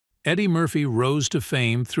Eddie Murphy rose to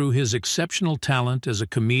fame through his exceptional talent as a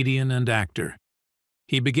comedian and actor.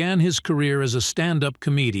 He began his career as a stand-up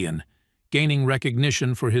comedian, gaining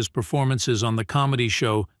recognition for his performances on the comedy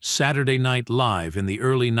show Saturday Night Live in the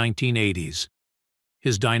early 1980s.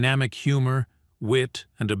 His dynamic humor, wit,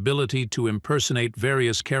 and ability to impersonate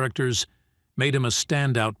various characters made him a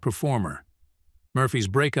standout performer. Murphy's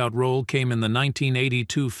breakout role came in the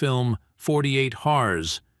 1982 film 48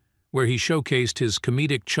 Hours, where he showcased his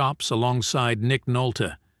comedic chops alongside Nick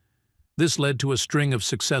Nolte. This led to a string of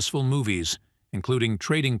successful movies, including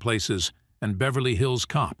Trading Places and Beverly Hills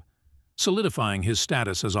Cop, solidifying his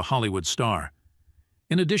status as a Hollywood star.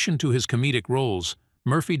 In addition to his comedic roles,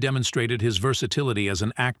 Murphy demonstrated his versatility as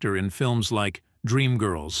an actor in films like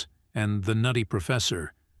Dreamgirls and The Nutty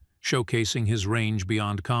Professor, showcasing his range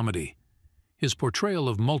beyond comedy. His portrayal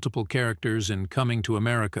of multiple characters in Coming to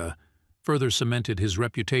America further cemented his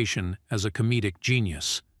reputation as a comedic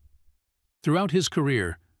genius. Throughout his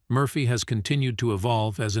career, Murphy has continued to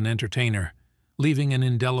evolve as an entertainer, leaving an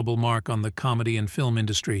indelible mark on the comedy and film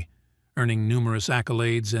industry, earning numerous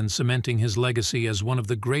accolades and cementing his legacy as one of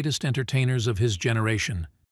the greatest entertainers of his generation.